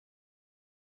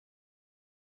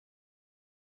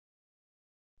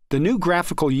The new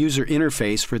graphical user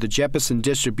interface for the Jeppesen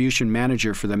Distribution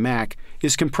Manager for the Mac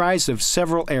is comprised of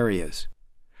several areas.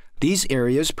 These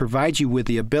areas provide you with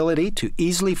the ability to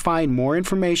easily find more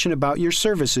information about your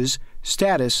services,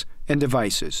 status, and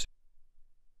devices.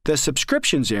 The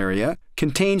Subscriptions area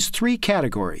contains 3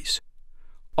 categories: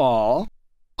 all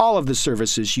of the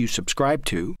services you subscribe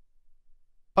to;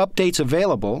 Updates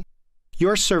Available,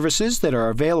 your services that are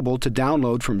available to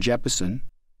download from Jeppesen;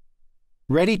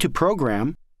 Ready to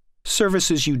Program,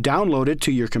 services you downloaded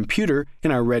to your computer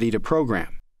and are ready to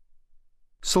program.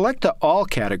 Select the All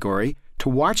category to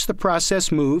watch the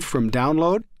process move from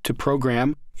download to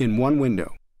program in one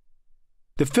window.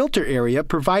 The Filter area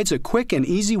provides a quick and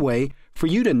easy way for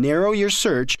you to narrow your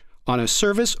search on a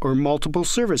service or multiple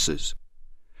services.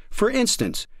 For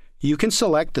instance, you can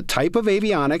select the type of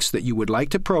avionics that you would like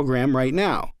to program right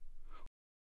now,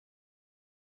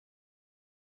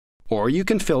 or you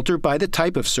can filter by the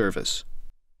type of service.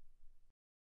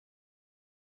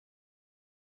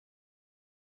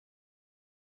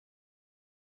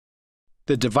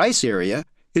 The Device area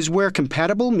is where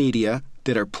compatible media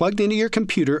that are plugged into your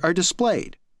computer are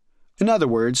displayed. In other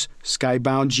words,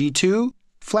 Skybound G2,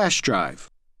 flash drive.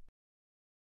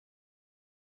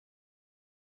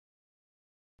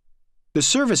 The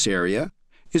Service area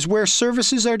is where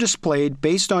services are displayed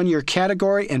based on your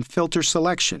category and filter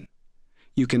selection.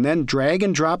 You can then drag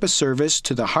and drop a service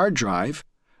to the hard drive,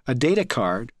 a data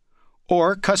card,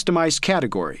 or customized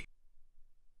category.